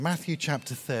Matthew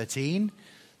chapter 13,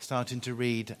 starting to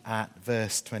read at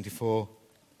verse 24.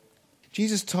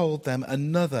 Jesus told them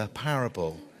another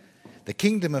parable. The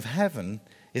kingdom of heaven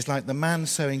is like the man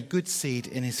sowing good seed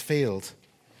in his field.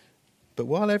 But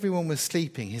while everyone was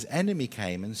sleeping, his enemy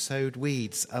came and sowed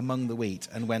weeds among the wheat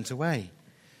and went away.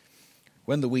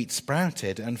 When the wheat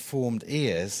sprouted and formed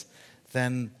ears,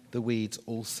 then the weeds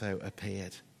also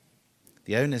appeared.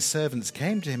 The owner's servants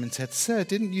came to him and said, "Sir,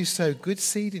 didn't you sow good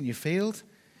seed in your field?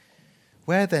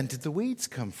 Where then did the weeds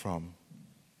come from?"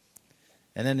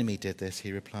 "An enemy did this,"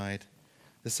 he replied.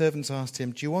 The servants asked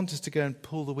him, "Do you want us to go and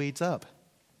pull the weeds up?"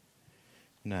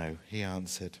 "No," he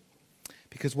answered,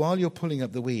 "because while you're pulling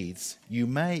up the weeds, you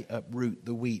may uproot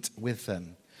the wheat with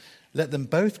them. Let them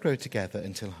both grow together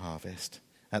until harvest.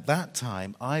 At that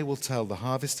time, I will tell the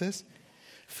harvesters,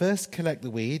 first collect the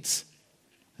weeds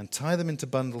and tie them into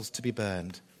bundles to be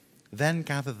burned. Then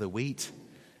gather the wheat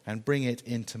and bring it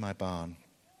into my barn."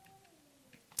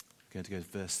 I'm going to go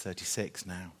to verse 36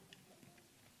 now.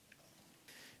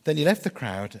 Then he left the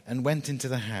crowd and went into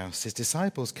the house. His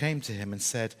disciples came to him and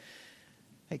said,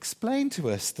 "Explain to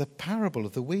us the parable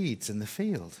of the weeds in the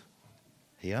field."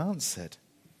 He answered,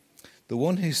 "The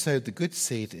one who sowed the good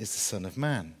seed is the Son of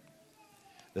Man.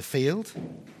 The field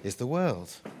is the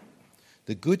world.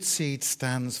 The good seed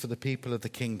stands for the people of the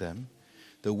kingdom.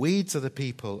 The weeds are the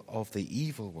people of the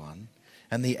evil one,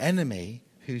 and the enemy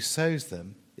who sows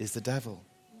them is the devil.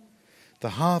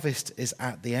 The harvest is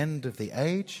at the end of the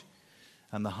age,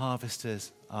 and the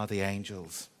harvesters are the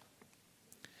angels.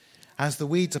 As the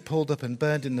weeds are pulled up and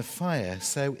burned in the fire,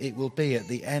 so it will be at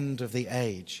the end of the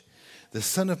age. The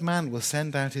Son of Man will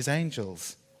send out his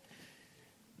angels.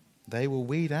 They will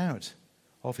weed out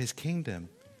of his kingdom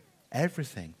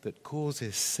everything that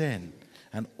causes sin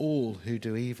and all who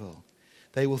do evil.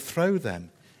 They will throw them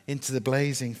into the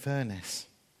blazing furnace,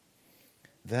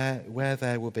 where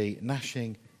there will be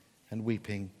gnashing and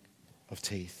weeping of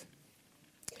teeth.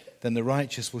 Then the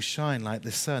righteous will shine like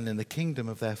the sun in the kingdom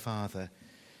of their Father.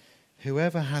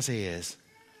 Whoever has ears,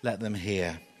 let them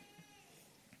hear."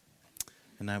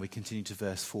 And now we continue to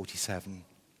verse 47.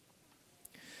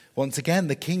 "Once again,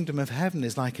 the kingdom of heaven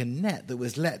is like a net that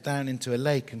was let down into a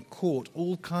lake and caught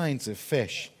all kinds of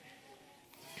fish.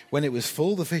 When it was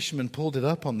full, the fishermen pulled it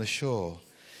up on the shore.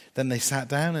 Then they sat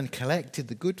down and collected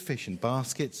the good fish in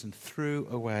baskets and threw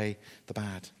away the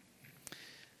bad.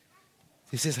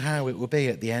 This is how it will be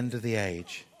at the end of the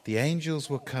age. The angels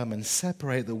will come and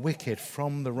separate the wicked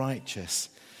from the righteous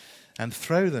and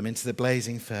throw them into the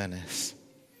blazing furnace,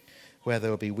 where there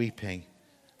will be weeping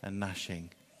and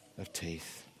gnashing of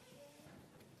teeth."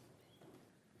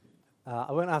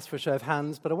 I won't ask for a show of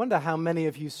hands, but I wonder how many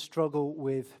of you struggle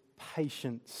with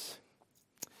patience.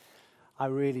 I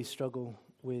really struggle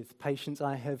with patience.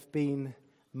 I have been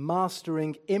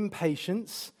mastering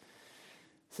impatience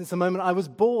since the moment I was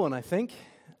born, I think.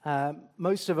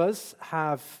 Most of us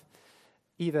have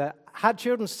either had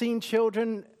children, seen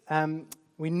children.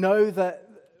 We know that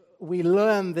we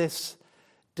learn this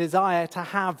desire to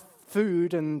have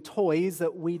food and toys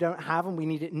that we don't have and we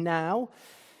need it now.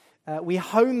 We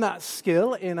hone that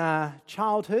skill in our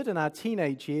childhood and our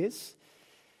teenage years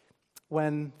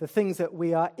when the things that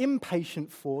we are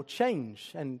impatient for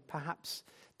change, and perhaps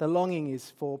the longing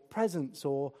is for presents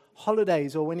or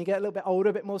holidays, or when you get a little bit older,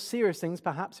 a bit more serious things,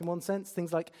 perhaps in one sense,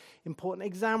 things like important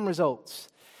exam results.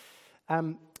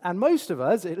 And most of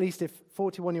us, at least if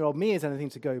 41-year-old me is anything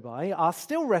to go by, are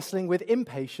still wrestling with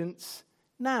impatience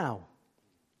now.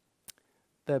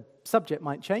 The subject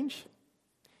might change.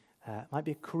 It might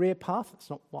be a career path. That's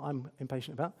not what I'm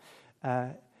impatient about.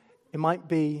 It might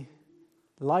be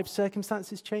life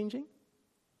circumstances changing.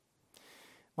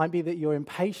 Might be that you're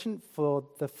impatient for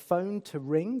the phone to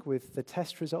ring with the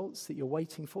test results that you're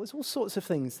waiting for. There's all sorts of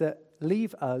things that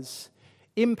leave us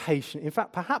impatient. In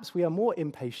fact, perhaps we are more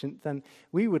impatient than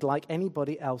we would like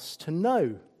anybody else to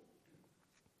know.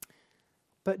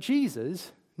 But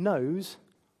Jesus knows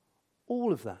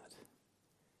all of that.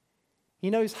 He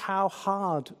knows how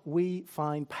hard we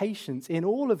find patience in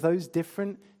all of those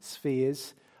different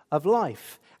spheres of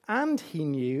life. And he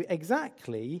knew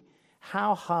exactly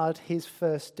how hard his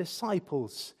first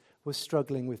disciples were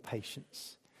struggling with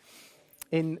patience.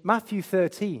 In Matthew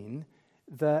 13,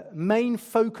 the main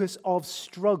focus of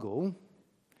struggle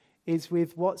is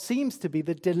with what seems to be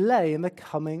the delay in the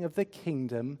coming of the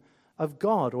kingdom of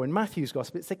God, or in Matthew's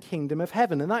gospel, it's the kingdom of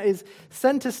heaven. And that is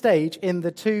center stage in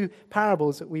the two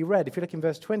parables that we read. If you look in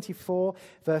verse 24,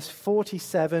 verse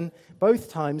 47, both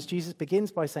times Jesus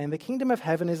begins by saying, the kingdom of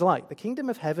heaven is like. The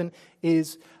kingdom of heaven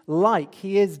is like.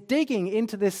 He is digging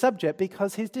into this subject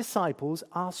because his disciples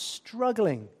are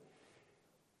struggling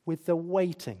with the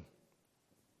waiting.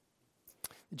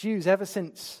 Jews, ever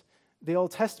since the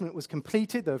Old Testament was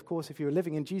completed, though of course if you were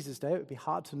living in Jesus' day, it would be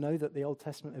hard to know that the Old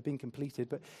Testament had been completed,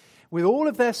 but with all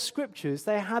of their scriptures,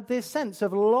 they had this sense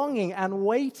of longing and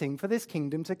waiting for this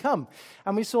kingdom to come.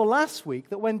 And we saw last week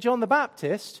that when John the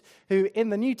Baptist, who in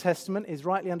the New Testament is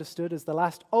rightly understood as the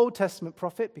last Old Testament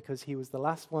prophet because he was the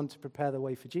last one to prepare the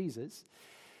way for Jesus,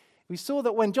 we saw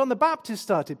that when John the Baptist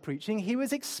started preaching, he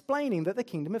was explaining that the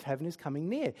kingdom of heaven is coming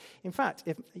near. In fact,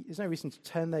 there's no reason to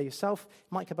turn there yourself.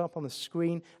 It might come up on the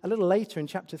screen. A little later in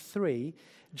chapter 3,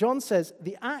 John says,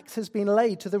 the axe has been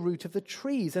laid to the root of the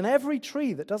trees, and every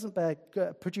tree that doesn't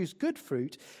produce good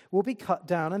fruit will be cut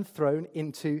down and thrown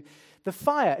into the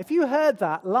fire. If you heard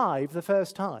that live the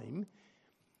first time,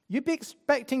 you'd be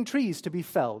expecting trees to be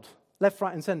felled, left,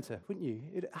 right, and center, wouldn't you?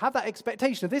 You'd have that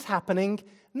expectation of this happening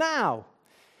now.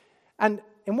 And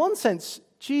in one sense,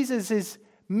 Jesus'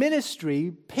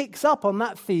 ministry picks up on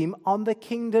that theme on the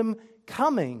kingdom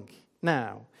coming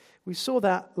now. We saw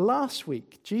that last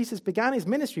week. Jesus began his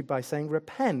ministry by saying,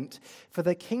 "Repent, for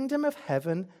the kingdom of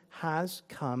heaven has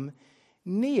come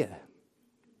near."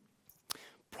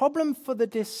 Problem for the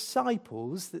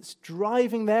disciples that's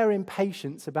driving their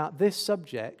impatience about this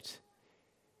subject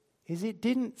is it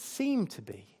didn't seem to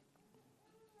be.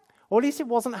 Or at least it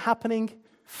wasn't happening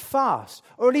fast,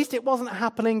 or at least it wasn't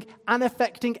happening and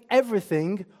affecting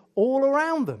everything all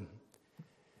around them.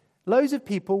 Loads of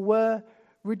people were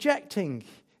rejecting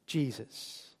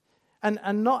Jesus. And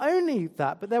not only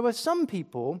that, but there were some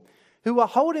people who were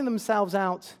holding themselves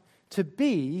out to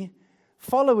be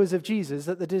followers of Jesus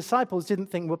that the disciples didn't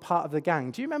think were part of the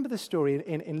gang. Do you remember the story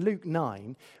in Luke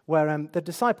 9 where the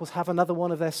disciples have another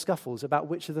one of their scuffles about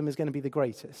which of them is going to be the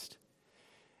greatest?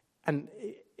 And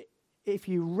if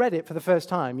you read it for the first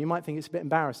time, you might think it's a bit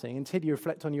embarrassing until you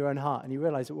reflect on your own heart and you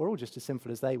realize that we're all just as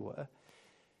sinful as they were.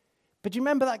 But do you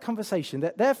remember that conversation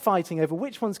that they're fighting over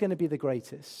which one's going to be the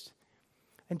greatest?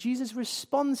 And Jesus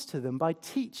responds to them by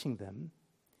teaching them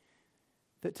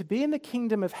that to be in the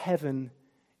kingdom of heaven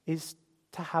is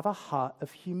to have a heart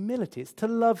of humility. It's to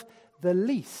love the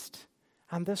least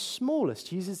and the smallest.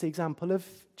 He uses the example of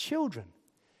children.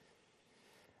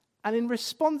 And in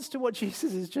response to what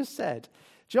Jesus has just said,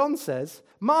 John says,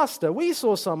 "Master, we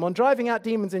saw someone driving out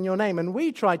demons in your name, and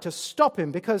we tried to stop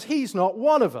him because he's not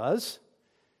one of us."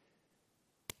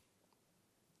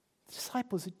 The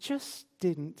disciples just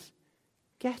didn't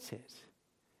get it.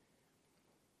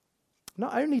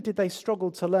 Not only did they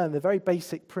struggle to learn the very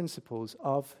basic principles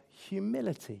of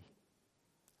humility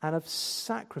and of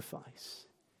sacrifice,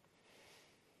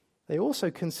 they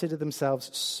also considered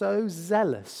themselves so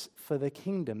zealous for the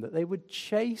kingdom that they would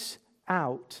chase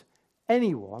out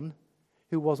anyone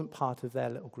who wasn't part of their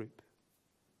little group.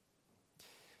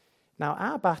 Now,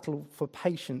 our battle for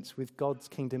patience with God's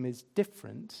kingdom is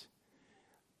different,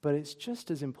 but it's just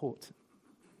as important.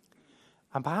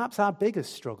 And perhaps our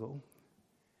biggest struggle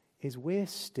is we're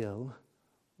still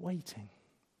waiting.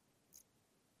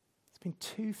 It's been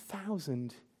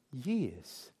 2,000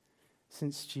 years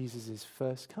since Jesus'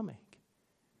 first coming.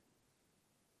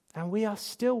 And we are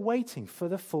still waiting for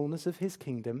the fullness of his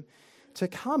kingdom to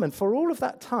come. And for all of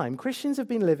that time, Christians have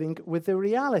been living with the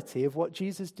reality of what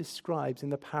Jesus describes in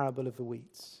the parable of the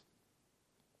weeds.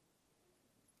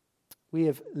 We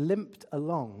have limped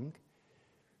along,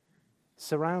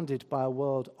 surrounded by a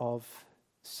world of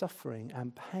suffering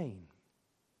and pain.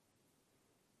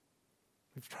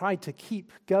 We've tried to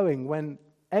keep going when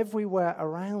everywhere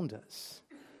around us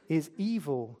is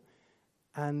evil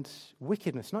and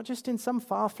wickedness, not just in some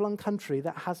far-flung country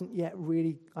that hasn't yet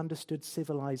really understood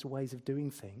civilized ways of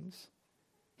doing things.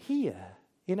 Here,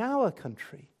 in our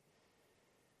country,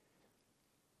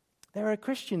 there are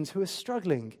Christians who are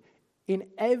struggling in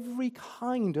every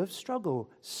kind of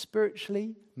struggle,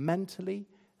 spiritually, mentally,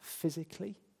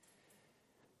 physically.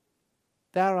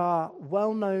 There are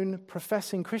well-known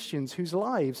professing Christians whose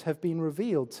lives have been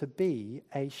revealed to be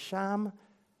a sham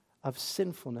of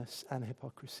sinfulness and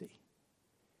hypocrisy.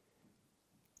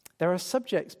 There are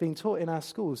subjects being taught in our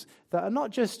schools that are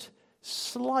not just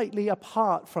slightly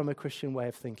apart from a Christian way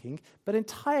of thinking, but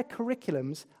entire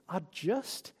curriculums are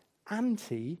just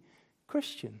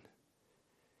anti-Christian.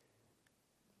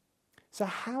 So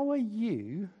how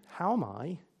am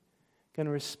I going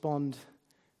to respond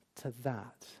to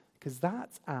that? Because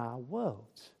that's our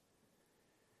world.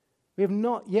 We have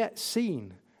not yet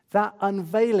seen that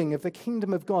unveiling of the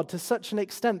kingdom of God to such an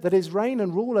extent that his reign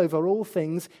and rule over all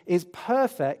things is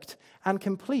perfect and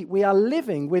complete. We are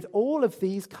living with all of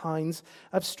these kinds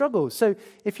of struggles. So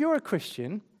if you're a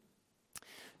Christian,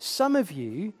 some of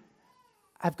you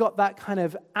have got that kind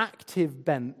of active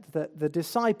bent that the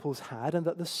disciples had and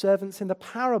that the servants in the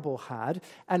parable had,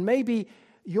 and maybe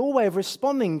your way of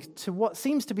responding to what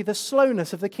seems to be the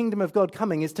slowness of the kingdom of God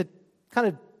coming is to kind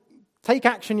of take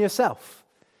action yourself.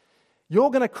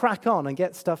 You're going to crack on and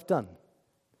get stuff done.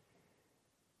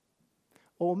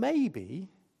 Or maybe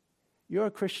you're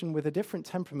a Christian with a different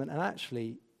temperament and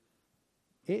actually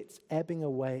it's ebbing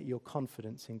away at your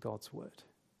confidence in God's word.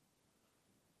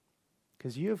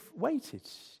 Because you've waited.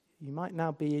 You might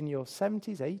now be in your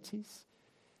 70s, 80s.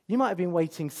 You might have been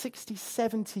waiting 60,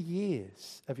 70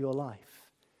 years of your life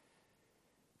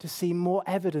to see more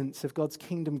evidence of God's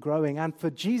kingdom growing and for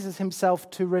Jesus himself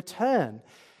to return.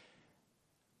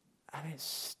 And it's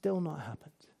still not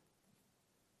happened.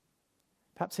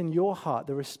 Perhaps in your heart,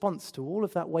 the response to all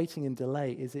of that waiting and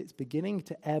delay is it's beginning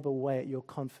to ebb away at your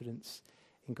confidence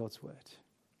in God's word.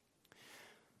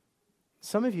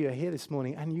 Some of you are here this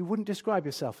morning and you wouldn't describe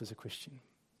yourself as a Christian.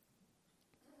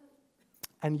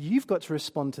 And you've got to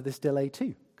respond to this delay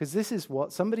too, because this is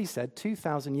what somebody said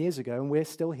 2,000 years ago and we're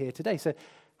still here today. So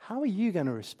how are you going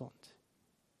to respond?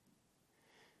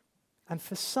 And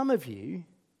for some of you,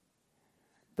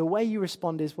 the way you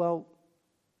respond is, well,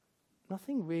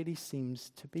 nothing really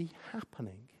seems to be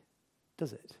happening,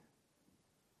 does it?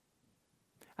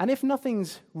 And if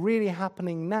nothing's really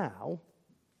happening now,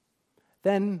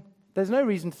 then there's no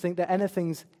reason to think that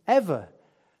anything's ever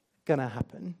going to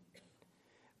happen,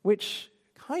 which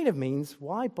kind of means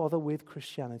why bother with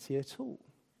Christianity at all?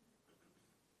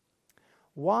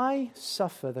 Why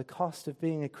suffer the cost of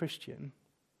being a Christian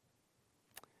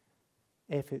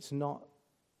if it's not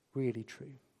really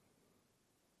true?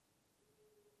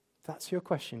 If that's your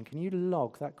question, can you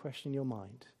log that question in your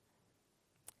mind?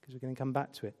 Because we're going to come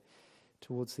back to it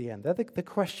towards the end. They're the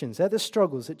questions, they're the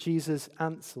struggles that Jesus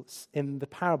answers in the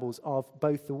parables of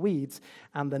both the weeds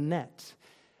and the net.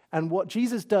 And what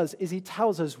Jesus does is he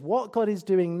tells us what God is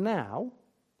doing now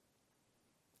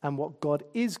and what God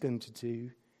is going to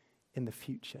do in the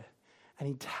future. And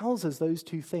he tells us those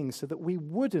two things so that we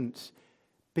wouldn't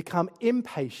become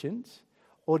impatient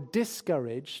or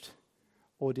discouraged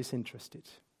or disinterested.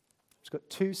 I've got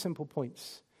two simple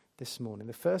points this morning.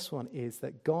 The first one is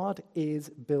that God is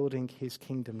building his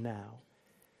kingdom now,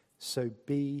 so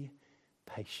be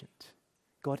patient.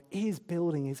 God is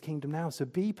building his kingdom now, so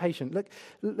be patient. Look,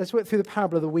 let's work through the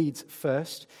parable of the weeds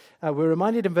first. We're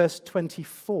reminded in verse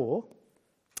 24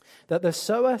 that the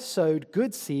sower sowed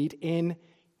good seed in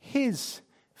his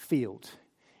field.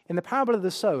 In the parable of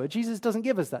the sower, Jesus doesn't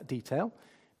give us that detail,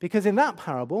 because in that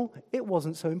parable, it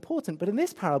wasn't so important. But in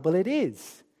this parable, it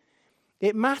is.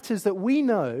 It matters that we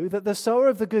know that the sower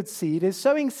of the good seed is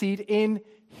sowing seed in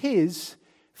his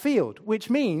field, which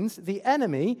means the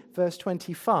enemy, verse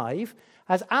 25,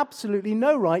 has absolutely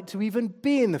no right to even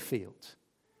be in the field.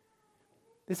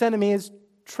 This enemy is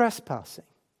trespassing.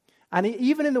 And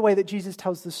even in the way that Jesus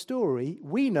tells the story,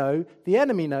 we know, the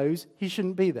enemy knows he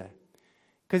shouldn't be there.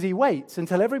 Because he waits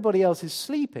until everybody else is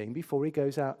sleeping before he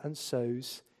goes out and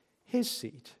sows his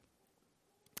seed.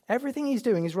 Everything he's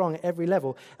doing is wrong at every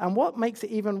level. And what makes it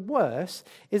even worse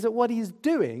is that what he's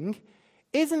doing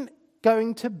isn't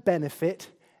going to benefit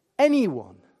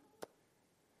anyone.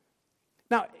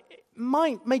 Now, it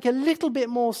might make a little bit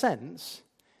more sense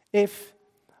if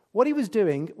what he was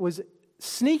doing was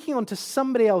sneaking onto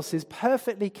somebody else's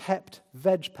perfectly kept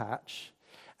veg patch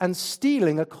and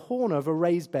stealing a corner of a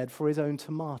raised bed for his own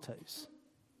tomatoes.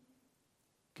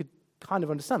 You could kind of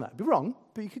understand that. It'd be wrong,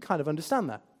 but you could kind of understand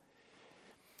that.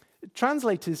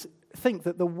 Translators think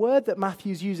that the word that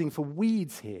Matthew's using for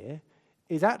weeds here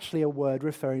is actually a word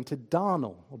referring to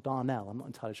darnel, or darnel, I'm not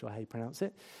entirely sure how you pronounce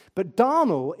it. But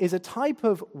darnel is a type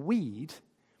of weed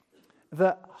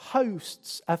that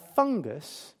hosts a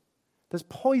fungus that's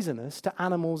poisonous to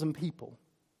animals and people.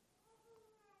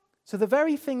 So the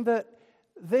very thing that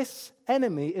this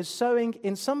enemy is sowing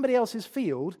in somebody else's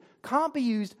field can't be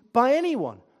used by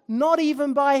anyone, not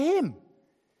even by him.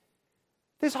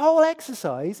 This whole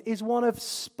exercise is one of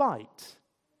spite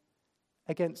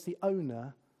against the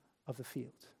owner of the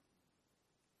field.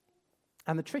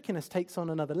 And the trickiness takes on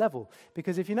another level,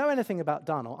 because if you know anything about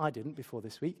darnel, I didn't before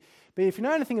this week, but if you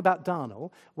know anything about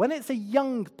darnel, when it's a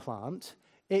young plant,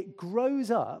 it grows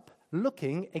up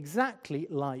looking exactly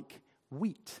like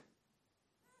wheat.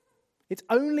 It's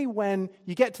only when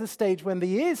you get to the stage when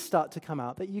the ears start to come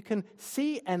out that you can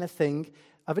see anything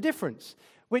of a difference,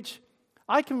 which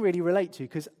I can really relate to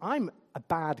because I'm a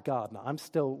bad gardener. I'm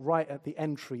still right at the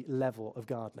entry level of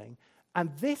gardening.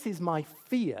 And this is my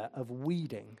fear of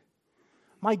weeding.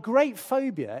 My great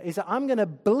phobia is that I'm going to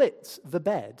blitz the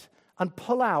bed and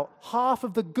pull out half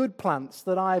of the good plants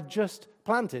that I've just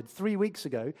planted 3 weeks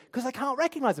ago because I can't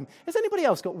recognize them. Has anybody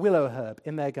else got willow herb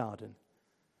in their garden?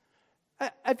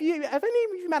 Have any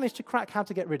of you managed to crack how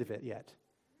to get rid of it yet?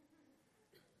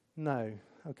 No.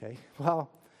 Okay.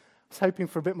 Well, I was hoping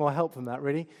for a bit more help than that,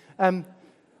 really.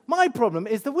 My problem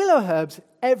is the willow herb's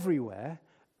everywhere,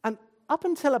 and up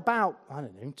until about,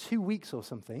 2 weeks or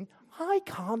something, I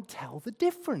can't tell the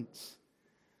difference.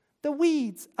 The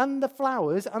weeds and the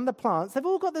flowers and the plants, they've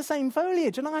all got the same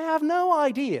foliage, and I have no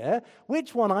idea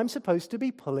which one I'm supposed to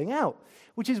be pulling out,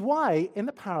 which is why in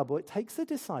the parable it takes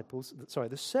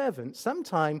the servant,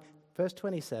 sometime, verse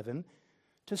 27,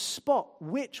 to spot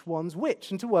which one's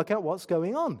which and to work out what's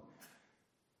going on.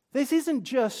 This isn't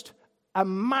just a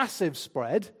massive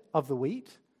spread of the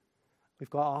wheat. We've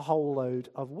got a whole load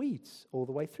of weeds all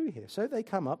the way through here. So they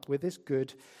come up with this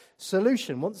good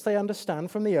solution. Once they understand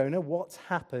from the owner what's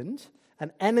happened,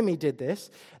 an enemy did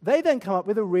this, they then come up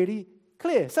with a really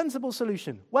clear, sensible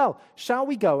solution. Well, shall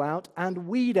we go out and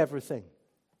weed everything?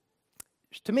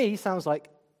 Which to me sounds like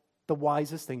the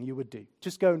wisest thing you would do.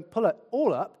 Just go and pull it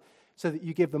all up so that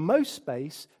you give the most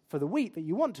space for the wheat that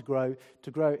you want to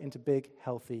grow into big,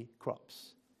 healthy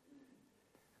crops.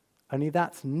 Only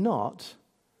that's not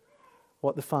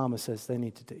what the farmer says they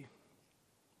need to do.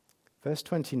 Verse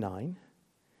 29,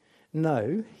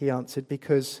 no, he answered,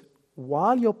 because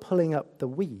while you're pulling up the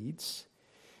weeds,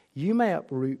 you may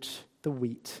uproot the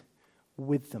wheat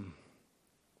with them.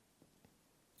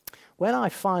 When I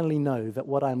finally know that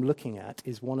what I'm looking at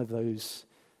is one of those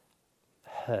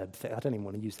herb things, I don't even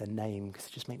want to use their name because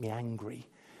it just makes me angry.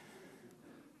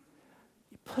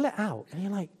 You pull it out and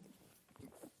you're like,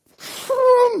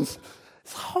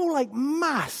 this whole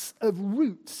mass of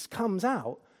roots comes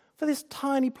out for this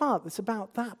tiny plant that's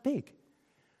about that big.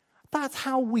 That's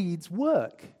how weeds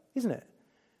work, isn't it?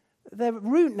 Their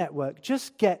root network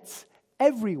just gets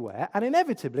everywhere, and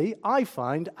inevitably, I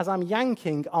find, as I'm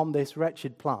yanking on this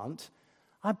wretched plant,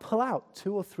 I pull out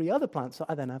 2 or 3 other plants that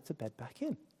I then have to bed back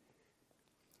in.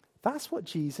 That's what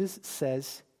Jesus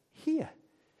says here.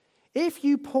 If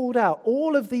you pulled out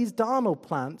all of these darnel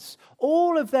plants,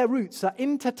 all of their roots are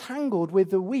intertangled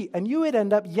with the wheat, and you would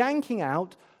end up yanking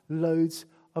out loads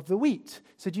of the wheat.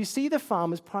 So do you see the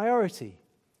farmer's priority?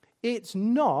 It's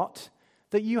not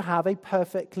that you have a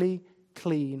perfectly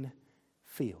clean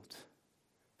field,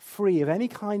 free of any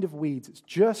kind of weeds. It's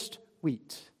just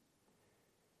wheat.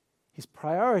 His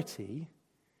priority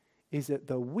is that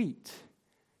the wheat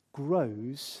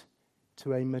grows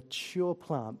to a mature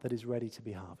plant that is ready to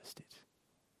be harvested.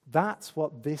 That's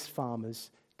what this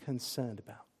farmer's concerned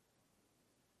about.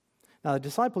 Now, the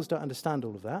disciples don't understand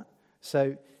all of that.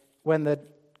 So when the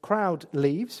crowd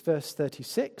leaves, verse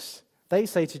 36, they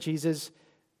say to Jesus,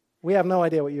 we have no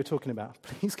idea what you're talking about.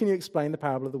 Please, can you explain the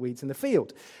parable of the weeds in the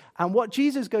field? And what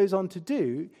Jesus goes on to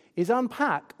do is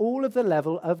unpack all of the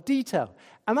level of detail.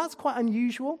 And that's quite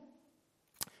unusual.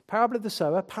 Parable of the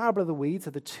sower, parable of the weeds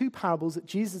are the 2 parables that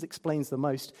Jesus explains the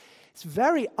most. It's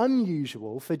very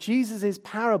unusual for Jesus'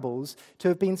 parables to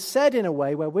have been said in a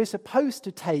way where we're supposed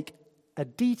to take a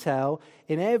detail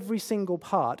in every single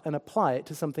part and apply it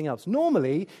to something else.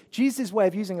 Normally, Jesus' way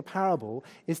of using a parable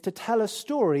is to tell a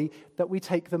story that we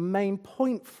take the main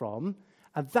point from,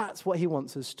 and that's what he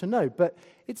wants us to know. But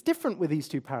it's different with these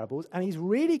 2 parables, and he's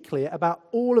really clear about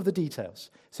all of the details.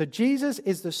 So Jesus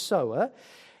is the sower.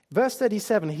 Verse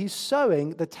 37, he's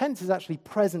sowing. The tense is actually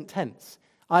present tense,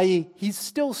 i.e., he's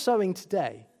still sowing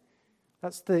today.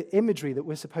 That's the imagery that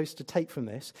we're supposed to take from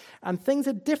this. And things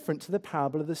are different to the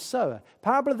parable of the sower.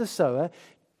 Parable of the sower,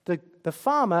 the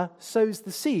farmer sows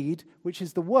the seed, which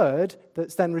is the word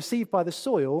that's then received by the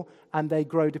soil, and they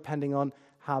grow depending on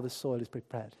how the soil is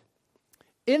prepared.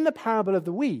 In the parable of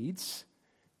the weeds,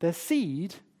 the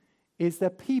seed is the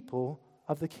people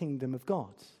of the kingdom of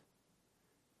God.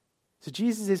 So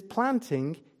Jesus is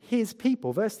planting his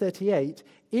people, verse 38,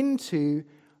 into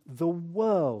the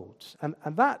world. And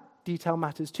that detail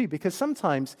matters too, because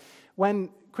sometimes when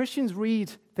Christians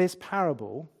read this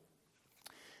parable,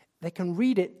 they can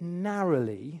read it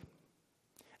narrowly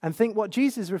and think what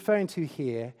Jesus is referring to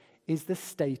here is the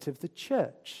state of the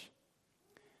church.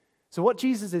 So what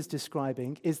Jesus is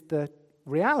describing is the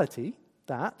reality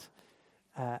that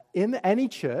in any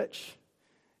church,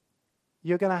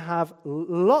 you're going to have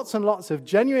lots and lots of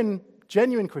genuine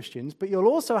Christians, but you'll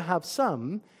also have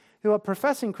some who are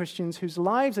professing Christians whose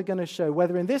lives are going to show,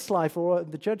 whether in this life or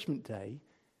the judgment day,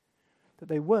 that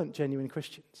they weren't genuine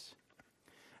Christians.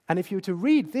 And if you were to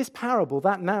read this parable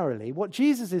that narrowly, what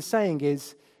Jesus is saying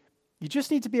is, you just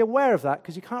need to be aware of that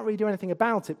because you can't really do anything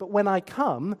about it, but when I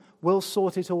come, we'll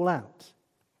sort it all out.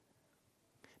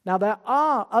 Now, there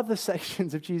are other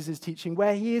sections of Jesus' teaching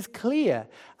where he is clear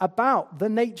about the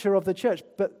nature of the church,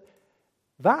 but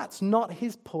that's not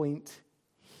his point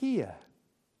here.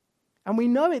 And we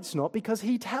know it's not because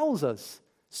he tells us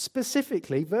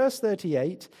Specifically, verse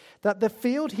 38, that the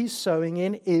field he's sowing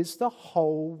in is the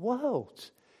whole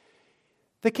world.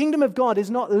 The kingdom of God is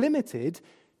not limited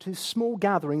to small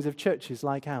gatherings of churches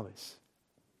like ours.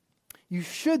 You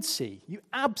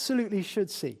absolutely should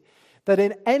see, that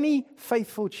in any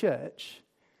faithful church,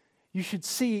 you should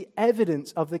see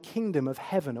evidence of the kingdom of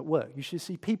heaven at work. You should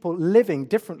see people living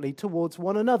differently towards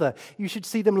one another. You should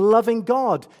see them loving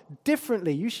God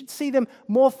differently. You should see them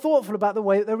more thoughtful about the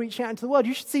way that they're reaching out into the world.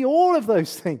 You should see all of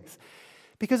those things.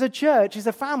 Because a church is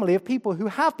a family of people who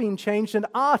have been changed and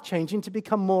are changing to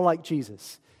become more like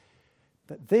Jesus.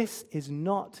 But this is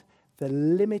not the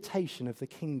limitation of the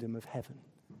kingdom of heaven.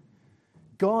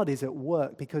 God is at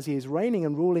work because he is reigning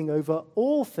and ruling over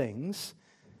all things.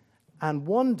 And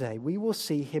one day we will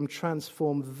see him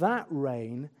transform that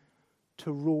reign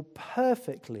to rule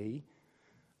perfectly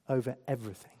over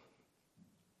everything.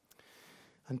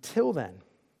 Until then,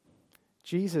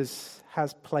 Jesus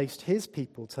has placed his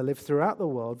people to live throughout the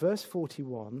world, verse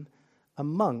 41,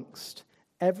 amongst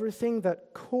everything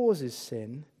that causes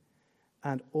sin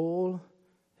and all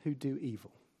who do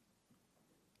evil.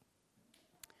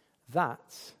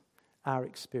 That's our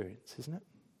experience, isn't it?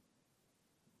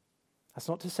 That's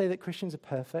not to say that Christians are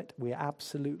perfect. We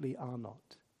absolutely are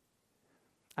not.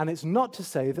 And it's not to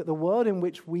say that the world in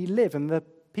which we live and the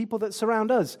people that surround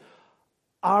us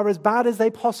are as bad as they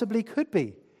possibly could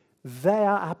be. They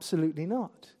are absolutely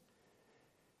not.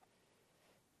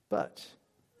 But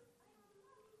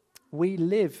we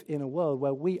live in a world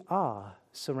where we are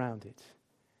surrounded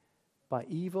by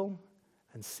evil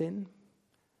and sin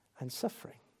and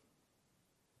suffering.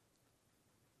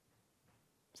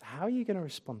 So how are you going to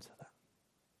respond to that?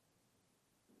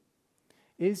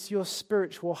 Is your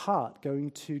spiritual heart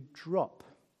going to drop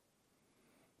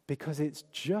because it's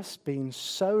just been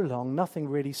so long, nothing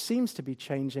really seems to be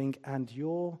changing, and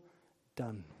you're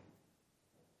done?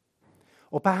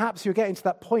 Or perhaps you're getting to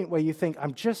that point where you think,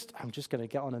 I'm just going to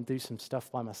get on and do some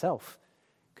stuff by myself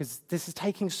because this is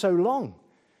taking so long.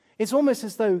 It's almost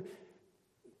as though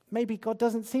maybe God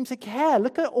doesn't seem to care.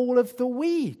 Look at all of the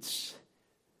weeds.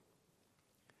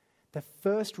 The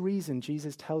first reason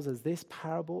Jesus tells us this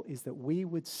parable is that we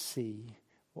would see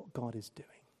what God is doing.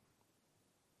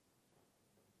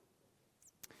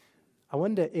 I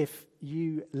wonder if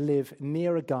you live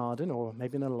near a garden or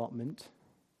maybe an allotment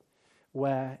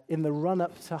where in the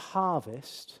run-up to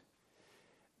harvest,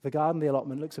 the garden, the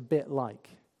allotment looks a bit like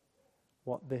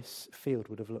what this field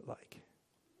would have looked like.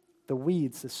 The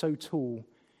weeds are so tall,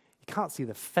 you can't see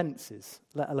the fences,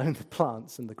 let alone the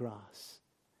plants and the grass.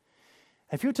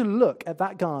 If you were to look at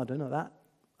that garden or that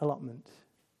allotment,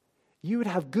 you would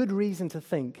have good reason to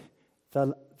think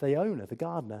the owner, the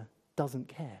gardener, doesn't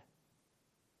care.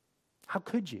 How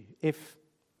could you if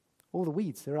all the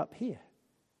weeds are up here?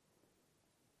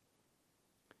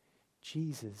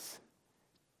 Jesus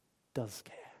does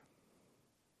care.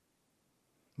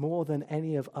 More than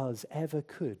any of us ever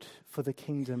could for the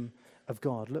kingdom of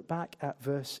God. Look back at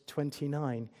verse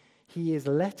 29. He is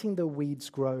letting the weeds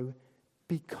grow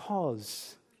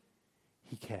because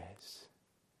he cares.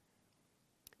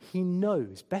 He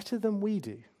knows better than we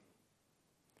do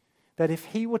that if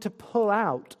he were to pull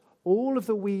out all of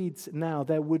the weeds now,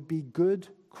 there would be good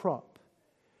crop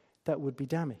that would be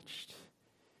damaged.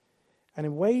 And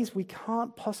in ways we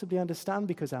can't possibly understand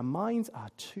because our minds are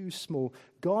too small,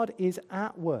 God is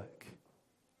at work.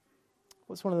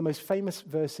 What's one of the most famous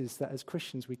verses that as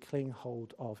Christians we cling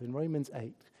hold of? In Romans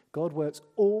 8, God works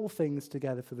all things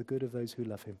together for the good of those who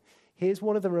love him. Here's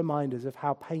one of the reminders of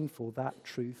how painful that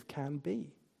truth can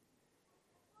be.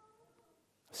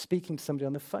 Speaking to somebody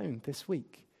on the phone this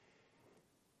week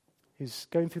who's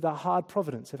going through the hard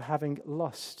providence of having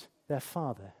lost their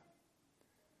father.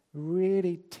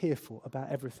 Really tearful about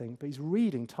everything, but he's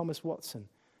reading Thomas Watson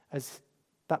as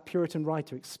that Puritan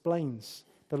writer explains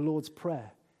the Lord's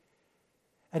Prayer.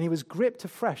 And he was gripped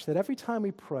afresh that every time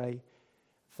we pray,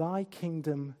 thy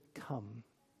kingdom come,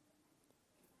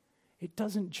 it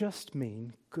doesn't just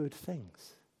mean good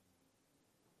things.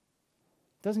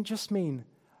 It doesn't just mean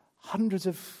hundreds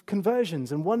of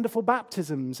conversions and wonderful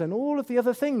baptisms and all of the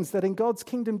other things that in God's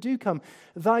kingdom do come.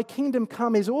 Thy kingdom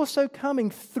come is also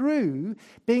coming through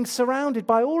being surrounded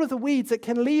by all of the weeds that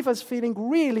can leave us feeling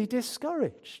really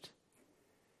discouraged.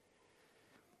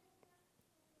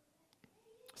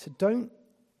 So don't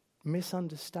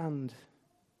misunderstand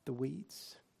the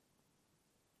weeds.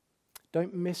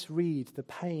 Don't misread the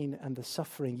pain and the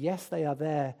suffering. Yes, they are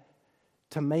there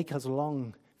to make us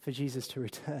long for Jesus to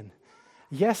return.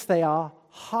 Yes, they are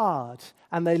hard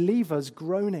and they leave us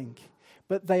groaning,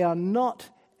 but they are not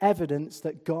evidence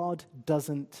that God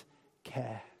doesn't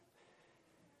care.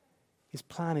 His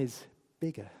plan is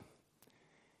bigger.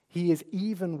 He is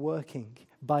even working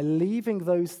by leaving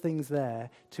those things there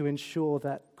to ensure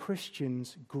that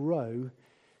Christians grow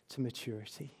to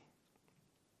maturity.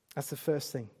 That's the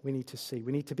first thing we need to see.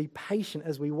 We need to be patient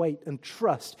as we wait and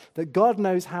trust that God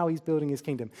knows how he's building his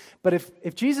kingdom. But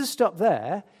if Jesus stopped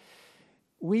there,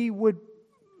 we would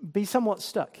be somewhat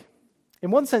stuck.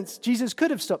 In one sense, Jesus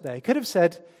could have stopped there. He could have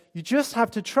said, you just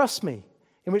have to trust me,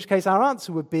 in which case our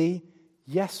answer would be,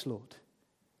 yes, Lord.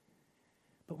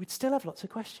 But we'd still have lots of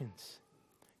questions.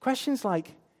 Questions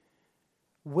like,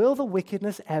 will the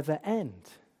wickedness ever end?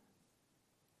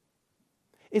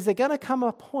 Is there going to come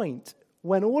a point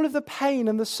when all of the pain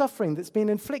and the suffering that's been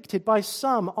inflicted by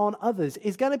some on others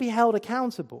is going to be held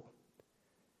accountable?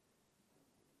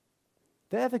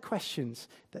 They're the questions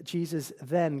that Jesus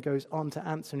then goes on to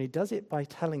answer, and he does it by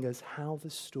telling us how the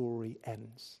story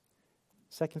ends.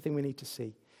 Second thing we need to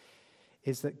see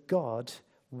is that God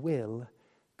will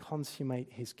consummate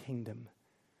his kingdom,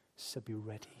 so be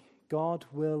ready. God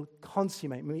will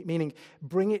consummate, meaning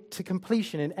bring it to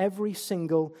completion in every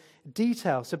single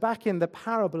detail. So back in the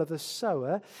parable of the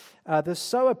sower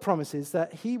promises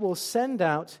that he will send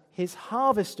out his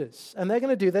harvesters, and they're going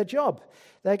to do their job.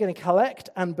 They're going to collect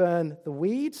and burn the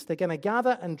weeds. They're going to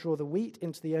gather and draw the wheat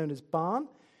into the owner's barn.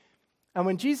 And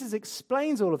when Jesus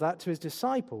explains all of that to his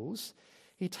disciples,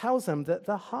 he tells them that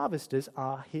the harvesters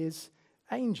are his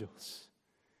angels.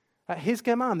 At his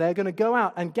command, they're going to go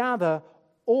out and gather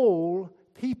all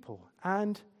people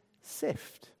and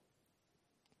sift.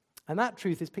 And that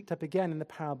truth is picked up again in the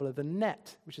parable of the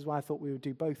net, which is why I thought we would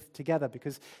do both together,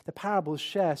 because the parables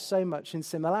share so much in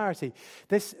similarity.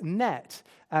 This net,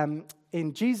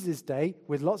 in Jesus' day,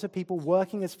 with lots of people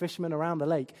working as fishermen around the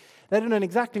lake, they don't know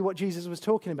exactly what Jesus was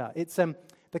talking about. It's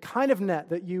the kind of net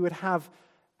that you would have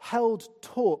held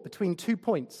taut between 2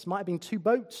 points. Might have been 2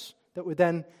 boats that would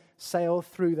then sail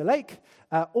through the lake,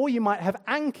 or you might have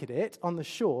anchored it on the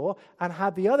shore and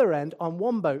had the other end on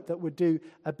one boat that would do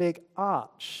a big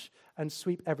arch and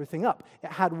sweep everything up.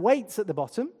 It had weights at the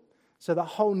bottom, so the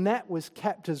whole net was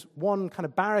kept as one kind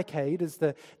of barricade as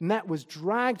the net was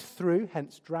dragged through,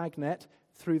 hence dragnet,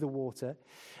 through the water.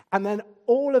 And then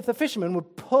all of the fishermen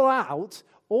would pull out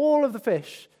all of the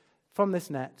fish from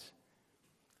this net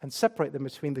and separate them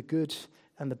between the good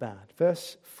and the bad.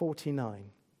 Verse 49.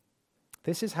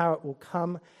 This is how it will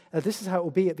come. This is how it will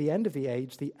be at the end of the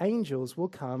age. The angels will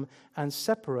come and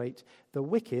separate the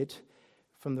wicked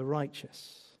from the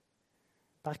righteous.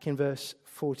 Back in verse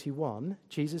 41,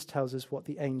 Jesus tells us what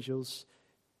the angels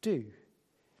do.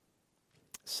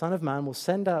 Son of Man will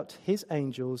send out his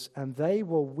angels, and they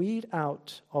will weed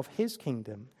out of his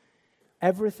kingdom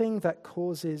everything that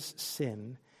causes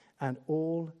sin and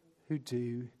all who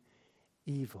do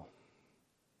evil.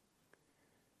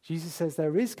 Jesus says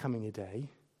there is coming a day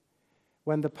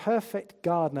when the perfect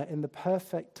gardener in the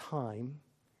perfect time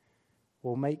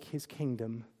will make his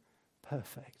kingdom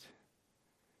perfect.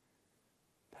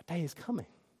 That day is coming.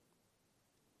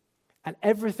 And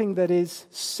everything that is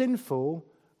sinful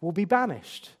will be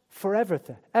banished forever.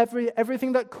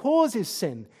 Everything that causes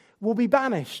sin will be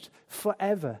banished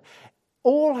forever.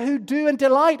 All who do and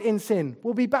delight in sin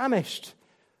will be banished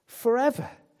forever.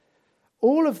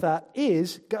 All of that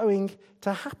is going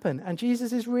to happen. And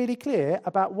Jesus is really clear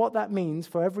about what that means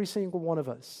for every single one of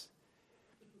us.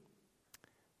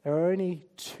 There are only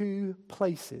 2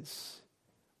 places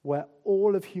where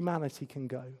all of humanity can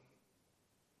go.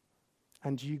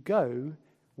 And you go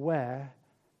where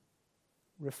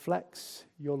reflects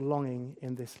your longing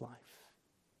in this life.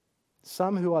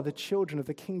 Some who are the children of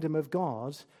the kingdom of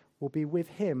God will be with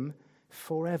him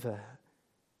forever.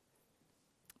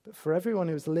 But for everyone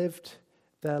who has lived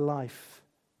their life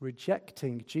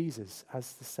rejecting Jesus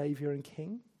as the Savior and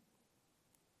King,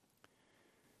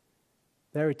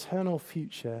 their eternal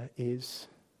future is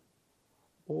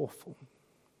awful.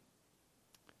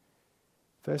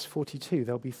 Verse 42,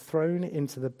 they'll be thrown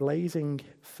into the blazing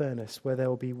furnace where there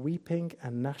will be weeping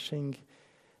and gnashing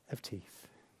of teeth.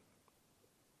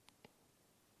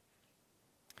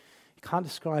 You can't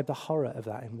describe the horror of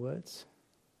that in words.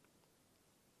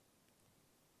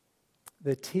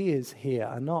 The tears here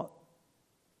are not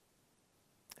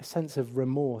a sense of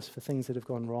remorse for things that have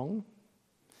gone wrong,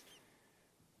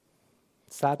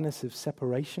 sadness of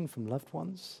separation from loved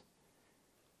ones,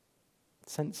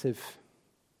 sense of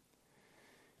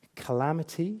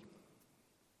calamity.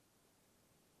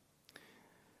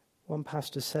 One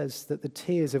pastor says that the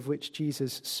tears of which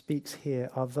Jesus speaks here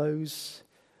are those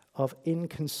of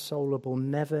inconsolable,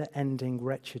 never-ending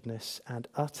wretchedness and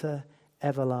utter,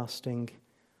 everlasting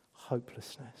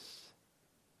hopelessness.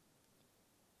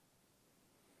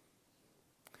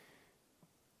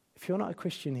 If you're not a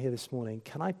Christian here this morning,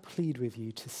 can I plead with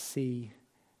you to see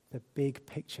the big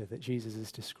picture that Jesus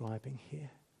is describing here?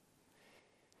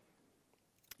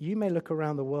 You may look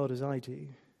around the world as I do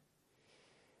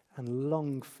and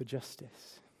long for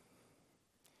justice.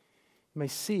 You may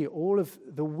see all of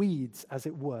the weeds, as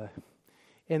it were,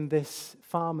 in this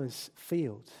farmer's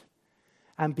field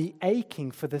and be aching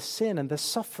for the sin and the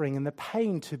suffering and the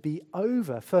pain to be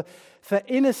over, for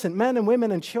innocent men and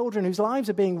women and children whose lives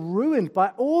are being ruined by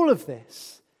all of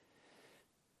this,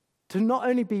 to not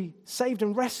only be saved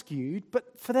and rescued,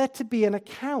 but for there to be an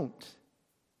account.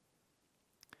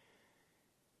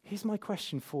 Here's my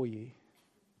question for you.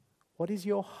 What is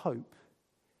your hope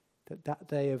that that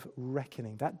day of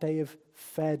reckoning, that day of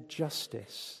fair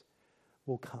justice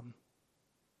will come?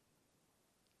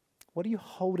 What are you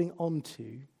holding on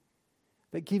to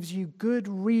that gives you good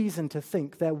reason to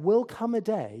think there will come a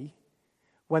day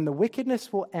when the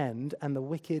wickedness will end and the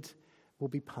wicked will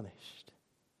be punished?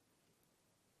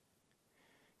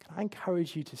 Can I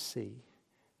encourage you to see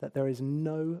that there is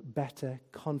no better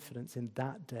confidence in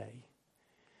that day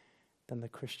than the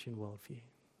Christian worldview?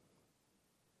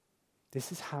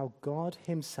 This is how God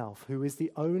himself, who is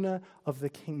the owner of the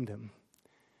kingdom,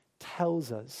 tells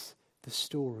us the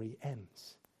story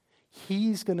ends.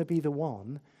 He's going to be the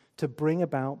one to bring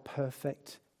about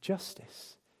perfect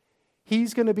justice.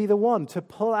 He's going to be the one to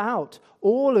pull out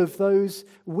all of those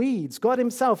weeds. God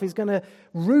himself is going to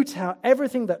root out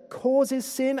everything that causes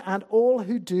sin and all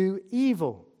who do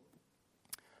evil.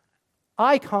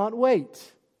 I can't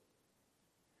wait.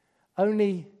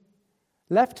 Only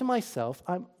left to myself,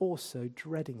 I'm also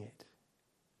dreading it.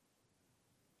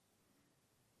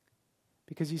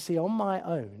 Because you see, on my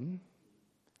own,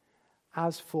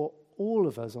 as for all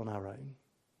of us on our own,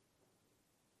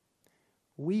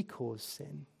 we cause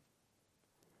sin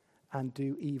and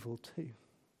do evil too.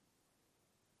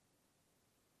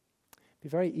 It'd be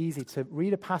very easy to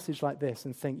read a passage like this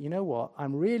and think, you know what,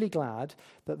 I'm really glad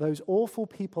that those awful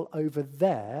people over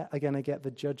there are going to get the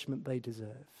judgment they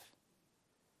deserve.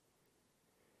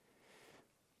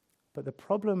 But the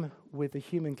problem with the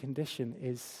human condition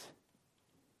is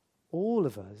all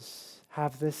of us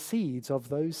have the seeds of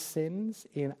those sins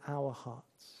in our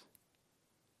hearts.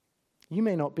 You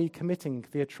may not be committing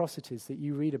the atrocities that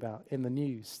you read about in the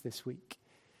news this week,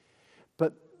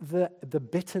 but the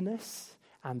bitterness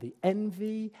and the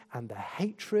envy and the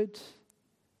hatred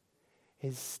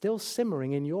is still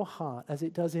simmering in your heart as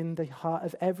it does in the heart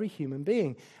of every human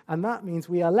being. And that means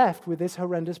we are left with this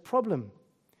horrendous problem.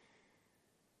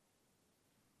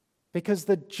 Because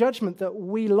the judgment that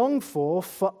we long for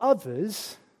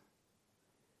others,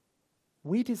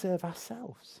 we deserve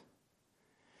ourselves.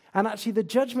 And actually, the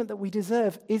judgment that we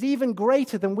deserve is even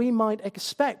greater than we might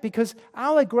expect, because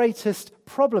our greatest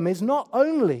problem is not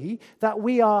only that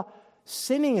we are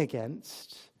sinning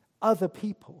against other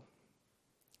people,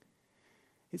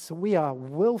 it's that we are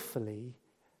willfully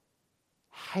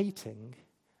hating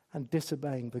and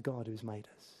disobeying the God who's made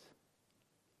us.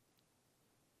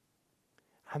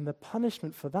 And the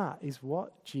punishment for that is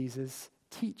what Jesus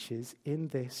teaches in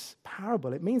this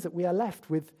parable. It means that we are left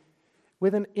with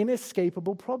an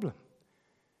inescapable problem.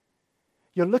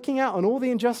 You're looking out on all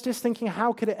the injustice thinking,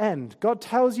 how could it end? God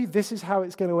tells you this is how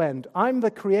it's going to end. I'm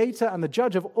the creator and the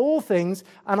judge of all things,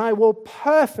 and I will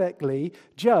perfectly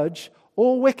judge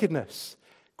all wickedness.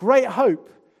 Great hope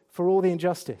for all the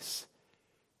injustice.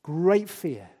 Great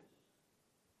fear,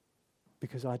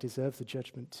 because I deserve the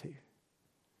judgment too.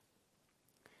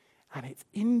 And it's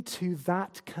into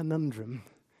that conundrum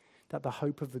that the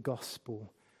hope of the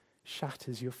gospel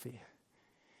shatters your fear.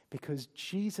 Because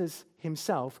Jesus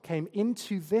himself came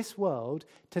into this world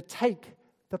to take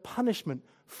the punishment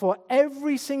for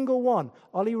every single one.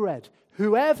 Ollie read,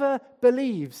 whoever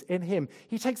believes in him.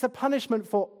 He takes the punishment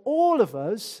for all of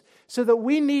us so that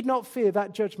we need not fear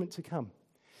that judgment to come.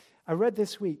 I read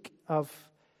this week of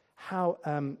how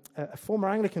a former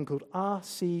Anglican called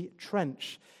R.C.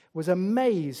 Trench was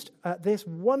amazed at this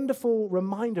wonderful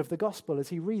reminder of the gospel as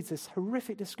he reads this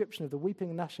horrific description of the weeping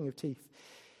and gnashing of teeth.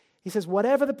 He says,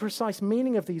 whatever the precise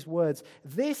meaning of these words,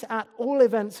 this at all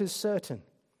events is certain,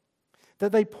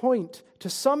 that they point to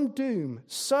some doom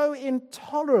so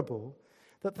intolerable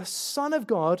that the Son of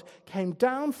God came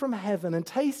down from heaven and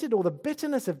tasted all the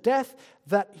bitterness of death,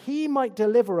 that he might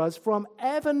deliver us from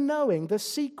ever knowing the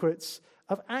secrets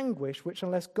of anguish, which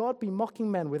unless God be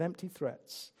mocking men with empty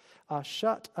threats, are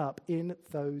shut up in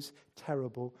those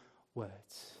terrible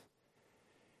words.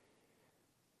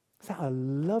 Is that a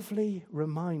lovely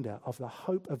reminder of the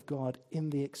hope of God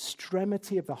in the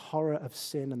extremity of the horror of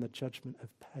sin and the judgment of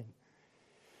pain?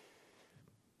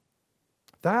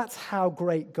 That's how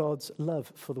great God's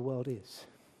love for the world is.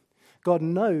 God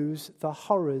knows the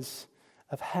horrors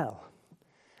of hell.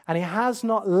 And he has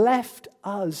not left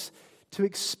us to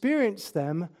experience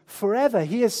them forever.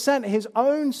 He has sent his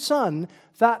own Son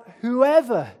that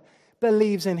whoever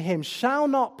believes in him shall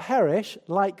not perish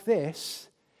like this,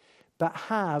 but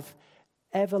have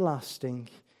everlasting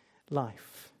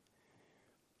life.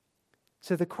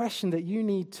 So the question that you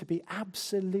need to be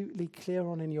absolutely clear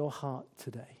on in your heart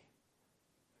today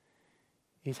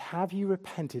is, have you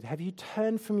repented? Have you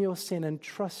turned from your sin and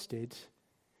trusted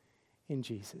in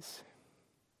Jesus?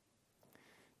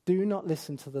 Do not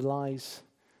listen to the lies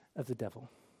of the devil.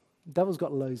 The devil's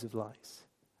got loads of lies.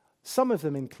 Some of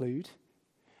them include,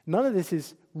 none of this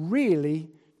is really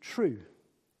true.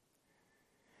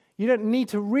 You don't need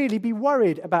to really be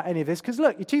worried about any of this, because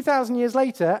look, you're 2,000 years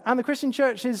later and the Christian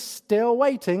church is still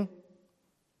waiting.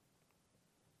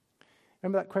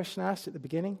 Remember that question I asked at the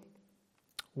beginning?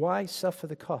 Why suffer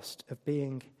the cost of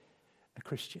being a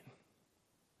Christian?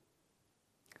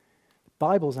 The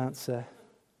Bible's answer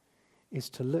is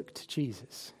to look to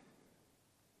Jesus,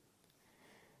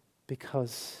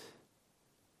 because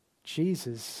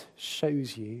Jesus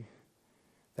shows you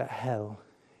that hell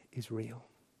is real.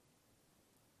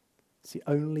 It's the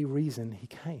only reason he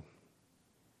came.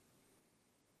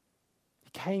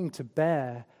 He came to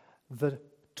bear the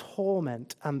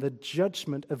torment and the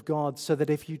judgment of God, so that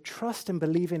if you trust and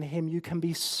believe in him, you can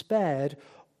be spared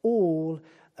all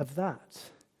of that.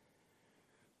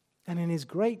 And in his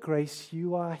great grace,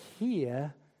 you are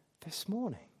here this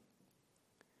morning.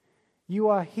 You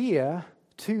are here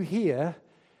to hear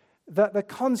that the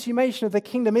consummation of the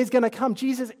kingdom is going to come.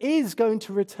 Jesus is going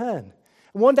to return.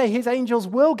 And one day his angels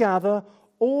will gather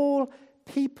all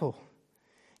people.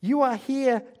 You are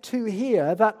here to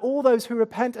hear that all those who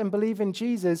repent and believe in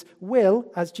Jesus will,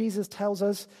 as Jesus tells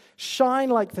us, shine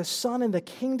like the sun in the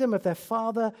kingdom of their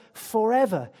Father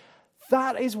forever.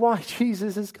 That is why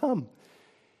Jesus has come.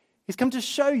 He's come to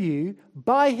show you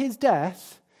by his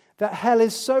death that hell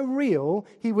is so real,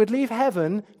 he would leave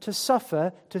heaven to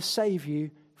suffer to save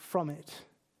you from it.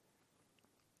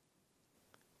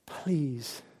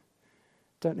 Please,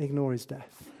 don't ignore his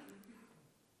death.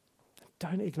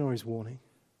 Don't ignore his warning.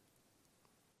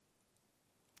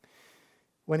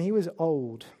 When he was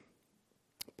old,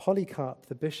 Polycarp,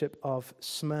 the bishop of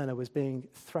Smyrna, was being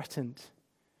threatened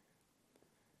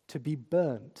to be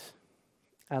burnt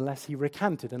unless he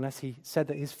recanted, unless he said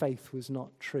that his faith was not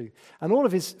true. And all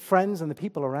of his friends and the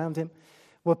people around him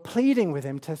were pleading with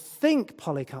him to think,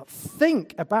 Polycarp,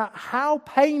 think about how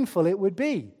painful it would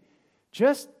be.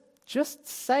 Just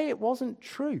say it wasn't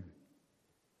true.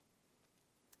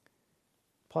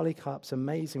 Polycarp's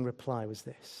amazing reply was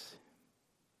this: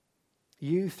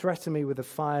 "You threaten me with a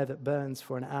fire that burns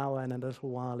for an hour and in a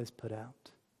little while is put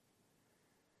out.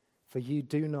 For you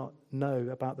do not know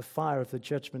about the fire of the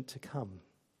judgment to come,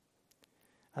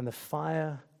 and the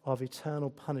fire of eternal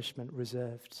punishment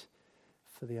reserved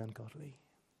for the ungodly."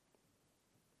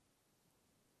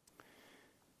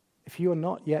 If you are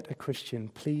not yet a Christian,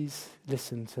 please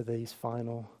listen to these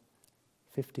final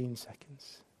 15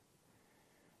 seconds.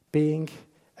 Being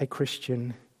a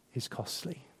Christian is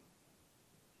costly.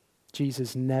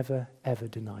 Jesus never, ever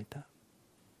denied that.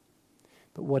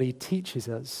 But what he teaches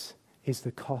us is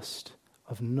the cost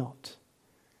of not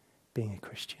being a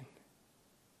Christian.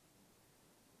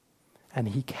 And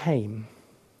he came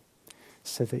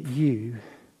so that you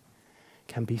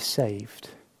can be saved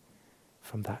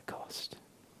from that cost.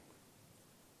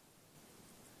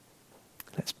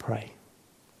 Let's pray.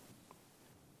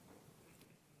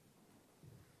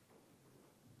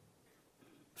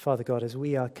 Father God, as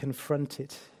we are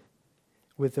confronted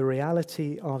with the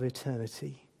reality of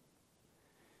eternity,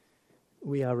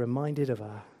 we are reminded of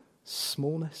our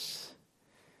smallness,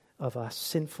 of our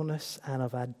sinfulness, and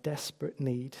of our desperate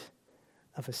need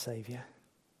of a Savior.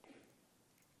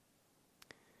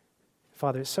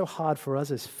 Father, it's so hard for us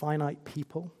as finite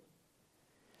people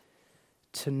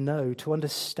to know, to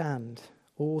understand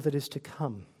all that is to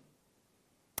come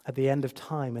at the end of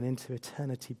time and into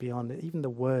eternity beyond. Even the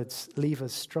words leave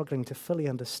us struggling to fully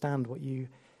understand what you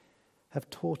have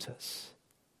taught us.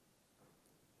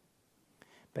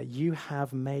 But you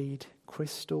have made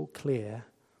crystal clear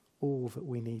all that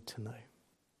we need to know.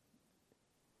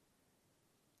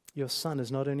 Your Son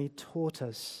has not only taught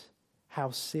us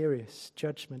how serious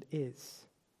judgment is,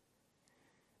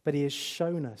 but he has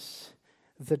shown us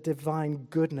the divine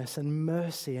goodness and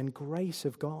mercy and grace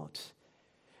of God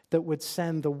that would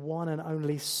send the one and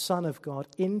only Son of God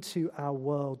into our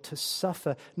world to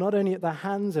suffer, not only at the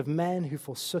hands of men who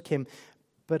forsook him,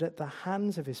 but at the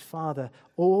hands of his Father,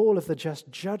 all of the just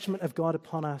judgment of God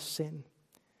upon our sin,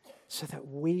 so that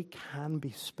we can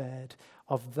be spared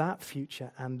of that future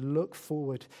and look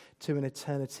forward to an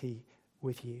eternity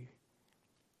with you.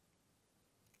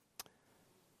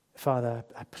 Father,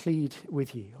 I plead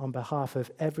with you on behalf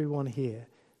of everyone here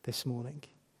this morning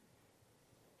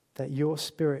that your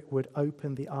Spirit would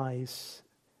open the eyes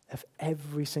of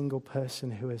every single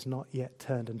person who has not yet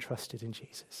turned and trusted in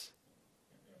Jesus.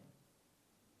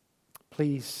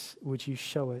 Please, would you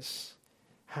show us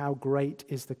how great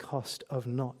is the cost of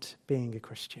not being a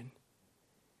Christian?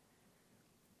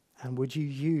 And would you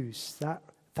use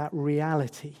that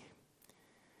reality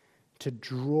to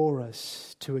draw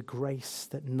us to a grace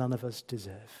that none of us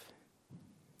deserve?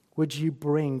 Would you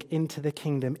bring into the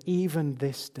kingdom, even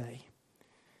this day,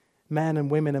 men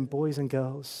and women and boys and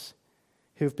girls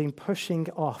who have been pushing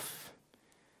off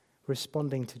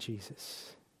responding to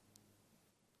Jesus?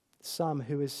 Some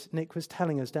who, as Nick was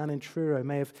telling us down in Truro,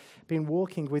 may have been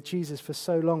walking with Jesus for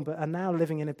so long, but are now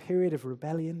living in a period of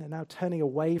rebellion and now turning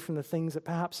away from the things that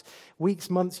perhaps weeks,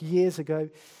 months, years ago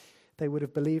they would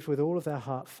have believed with all of their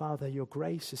heart. Father, your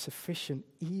grace is sufficient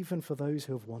even for those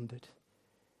who have wandered.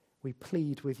 We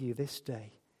plead with you this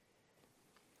day.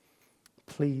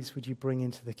 Please, would you bring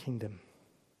into the kingdom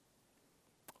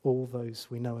all those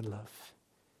we know and love,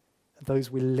 those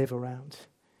we live around,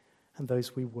 and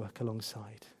those we work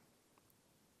alongside.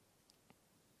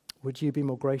 Would you be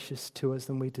more gracious to us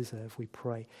than we deserve? We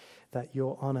pray that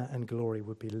your honor and glory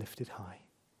would be lifted high.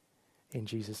 In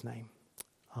Jesus' name,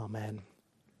 amen.